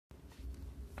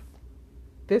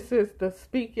This is the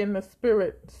Speak in the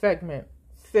Spirit segment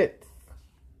 6.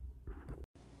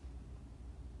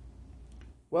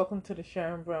 Welcome to the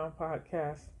Sharon Brown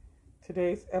Podcast.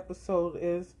 Today's episode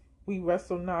is We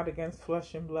Wrestle Not Against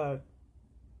Flesh and Blood.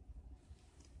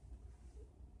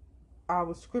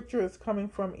 Our scripture is coming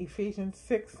from Ephesians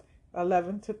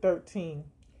 6:11-13.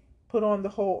 Put on the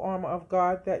whole armor of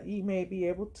God, that ye may be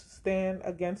able to stand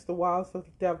against the wiles of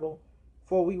the devil.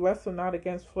 For we wrestle not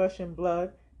against flesh and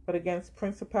blood, but against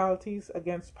principalities,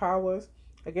 against powers,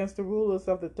 against the rulers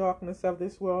of the darkness of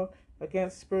this world,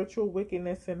 against spiritual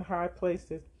wickedness in high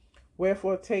places.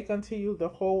 Wherefore take unto you the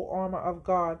whole armor of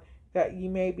God, that ye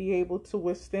may be able to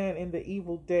withstand in the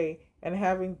evil day, and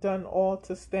having done all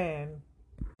to stand.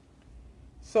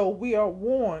 So we are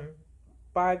warned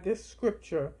by this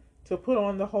scripture to put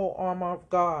on the whole armor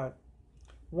of God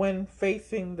when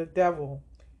facing the devil,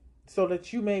 so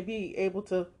that you may be able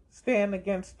to stand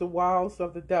against the wiles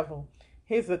of the devil,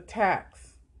 his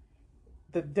attacks,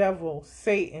 the devil,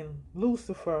 Satan,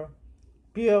 Lucifer,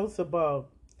 Beelzebub,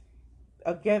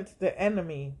 against the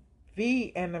enemy.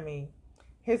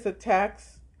 His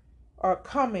attacks are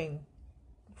coming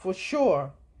for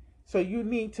sure. So you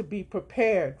need to be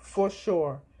prepared for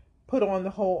sure. Put on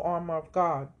the whole armor of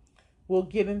God. We'll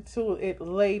get into it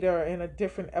later in a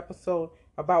different episode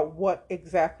about what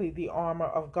exactly the armor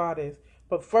of God is.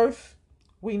 But first,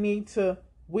 we need to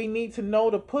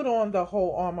know to put on the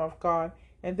whole armor of God,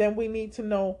 and then we need to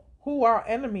know who our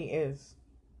enemy is.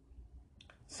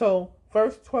 So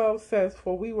verse 12 says,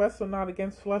 for we wrestle not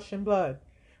against flesh and blood.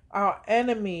 Our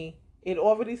enemy, it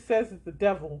already says, is the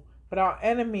devil, but our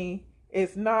enemy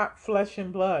is not flesh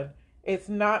and blood. It's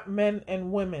not men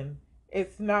and women.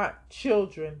 It's not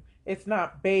children. It's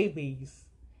not babies.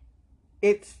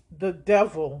 It's the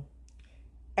devil.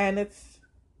 And it's,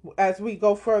 as we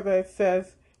go further, it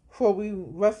says, for we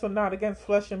wrestle not against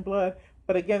flesh and blood,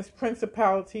 but against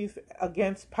principalities,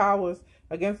 against powers,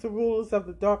 against the rulers of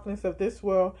the darkness of this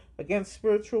world, against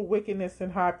spiritual wickedness in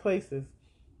high places.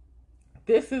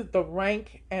 This is the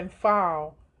rank and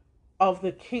file of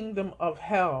the kingdom of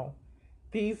hell.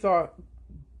 These are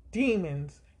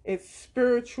demons. It's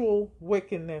spiritual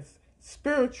wickedness.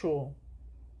 Spiritual.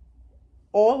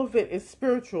 All of it is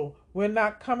spiritual. We're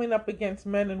not coming up against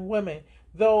men and women,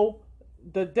 though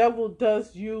the devil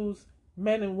does use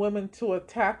men and women to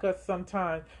attack us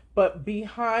sometimes. But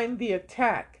behind the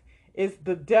attack is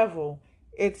the devil.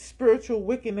 It's spiritual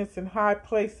wickedness in high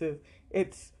places.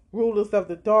 It's rulers of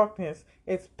the darkness.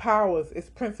 It's powers. It's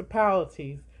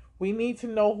principalities. We need to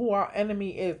know who our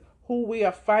enemy is, who we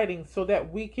are fighting, so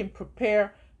that we can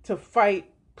prepare to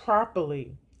fight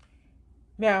properly.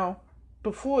 Now,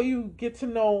 before you get to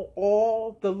know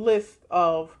all the list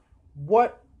of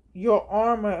what your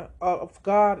armor of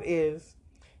God is,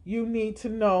 you need to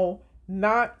know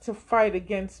not to fight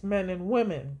against men and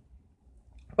women,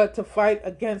 but to fight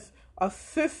against a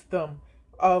system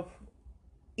of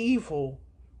evil,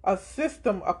 a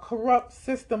corrupt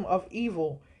system of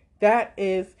evil. That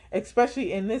is,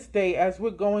 especially in this day, as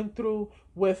we're going through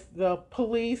with the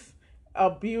police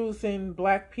abusing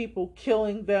black people,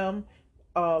 killing them,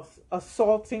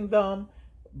 assaulting them,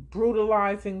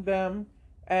 brutalizing them,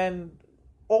 and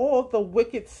all the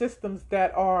wicked systems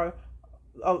that are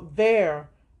there,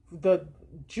 the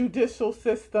judicial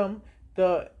system,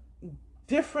 the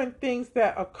different things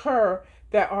that occur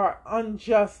that are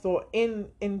unjust or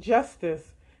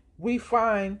injustice. We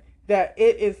find that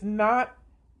it is not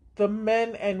the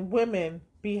men and women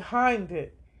behind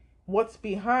it. What's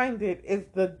behind it is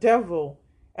the devil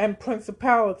and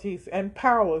principalities and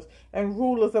powers and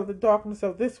rulers of the darkness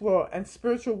of this world and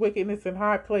spiritual wickedness in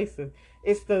high places.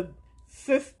 It's the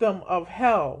system of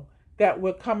hell that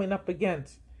we're coming up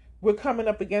against. We're coming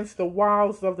up against the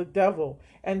wiles of the devil,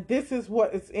 and this is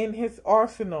what is in his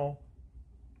arsenal.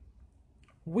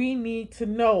 We need to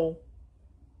know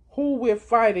who we're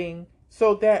fighting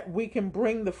so that we can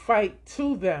bring the fight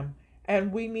to them,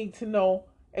 and we need to know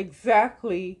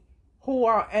exactly who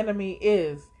our enemy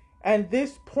is. And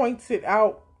this points it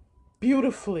out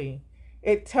beautifully.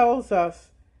 It tells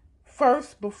us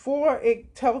first, before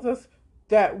it tells us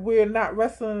that we're not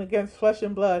wrestling against flesh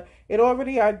and blood, it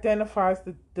already identifies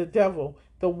the devil,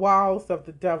 the wiles of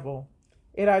the devil.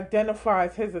 It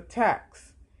identifies his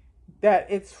attacks, that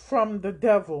it's from the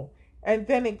devil. And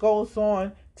then it goes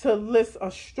on to list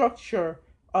a structure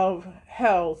of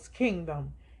hell's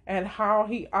kingdom and how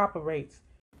he operates.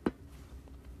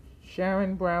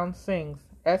 Sharon Brown sings,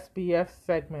 SBS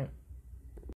segment.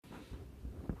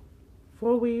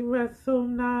 For we wrestle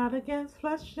not against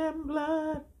flesh and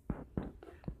blood,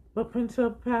 but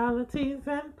principalities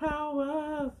and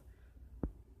powers,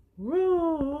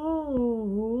 rulers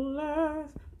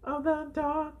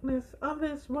darkness of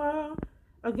this world,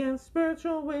 against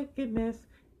spiritual wickedness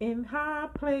in high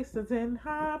places, in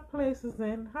high places,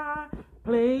 in high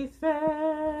places.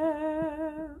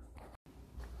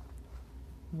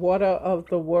 Water of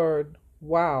the Word,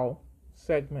 wow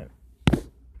segment.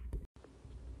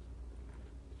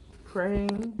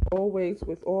 Praying always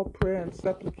with all prayer and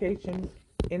supplication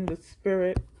in the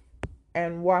Spirit,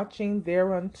 and watching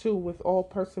thereunto with all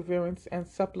perseverance and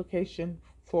supplication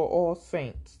for all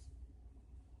saints.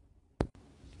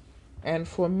 And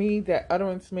for me, that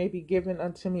utterance may be given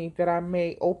unto me, that I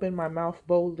may open my mouth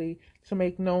boldly to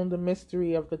make known the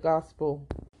mystery of the gospel,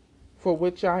 for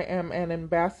which I am an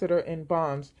ambassador in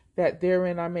bonds, that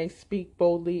therein I may speak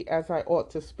boldly as I ought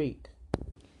to speak.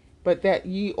 But that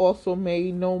ye also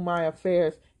may know my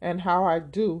affairs, and how I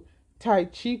do,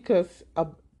 Tychicus, a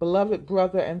beloved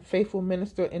brother and faithful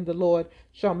minister in the Lord,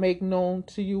 shall make known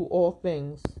to you all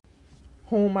things,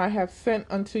 whom I have sent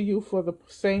unto you for the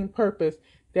same purpose,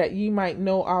 that ye might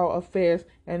know our affairs,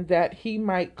 and that he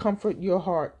might comfort your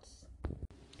hearts.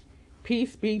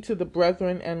 Peace be to the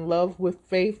brethren, and love with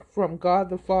faith from God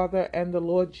the Father and the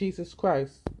Lord Jesus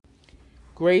Christ.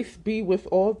 Grace be with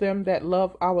all them that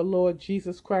love our Lord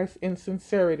Jesus Christ in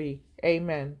sincerity.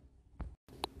 Amen.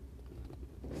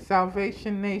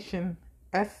 Salvation Nation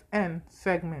SN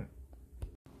segment.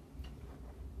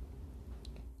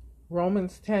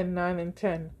 Romans 10:9 and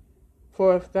 10.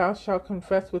 For if thou shalt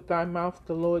confess with thy mouth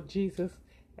the Lord Jesus,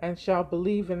 and shalt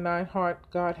believe in thine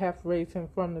heart God hath raised him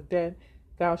from the dead,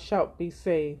 thou shalt be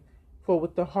saved. For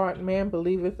with the heart man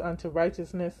believeth unto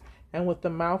righteousness, and with the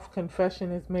mouth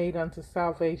confession is made unto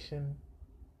salvation.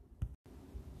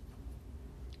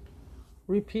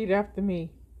 Repeat after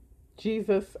me.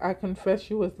 Jesus, I confess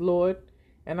you as Lord,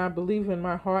 and I believe in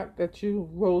my heart that you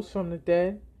rose from the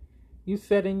dead. You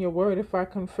said in your word, if I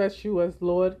confess you as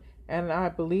Lord, and I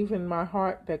believe in my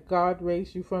heart that God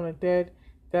raised you from the dead,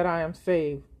 that I am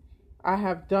saved. I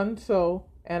have done so,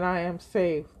 and I am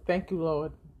saved. Thank you,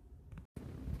 Lord.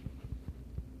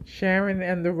 Sharon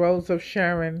and the Rose of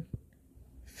Sharon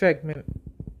segment.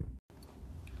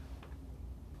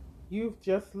 You've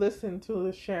just listened to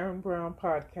the Sharon Brown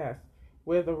podcast,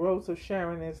 where the Rose of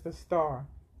Sharon is the star.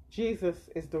 Jesus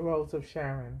is the Rose of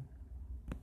Sharon.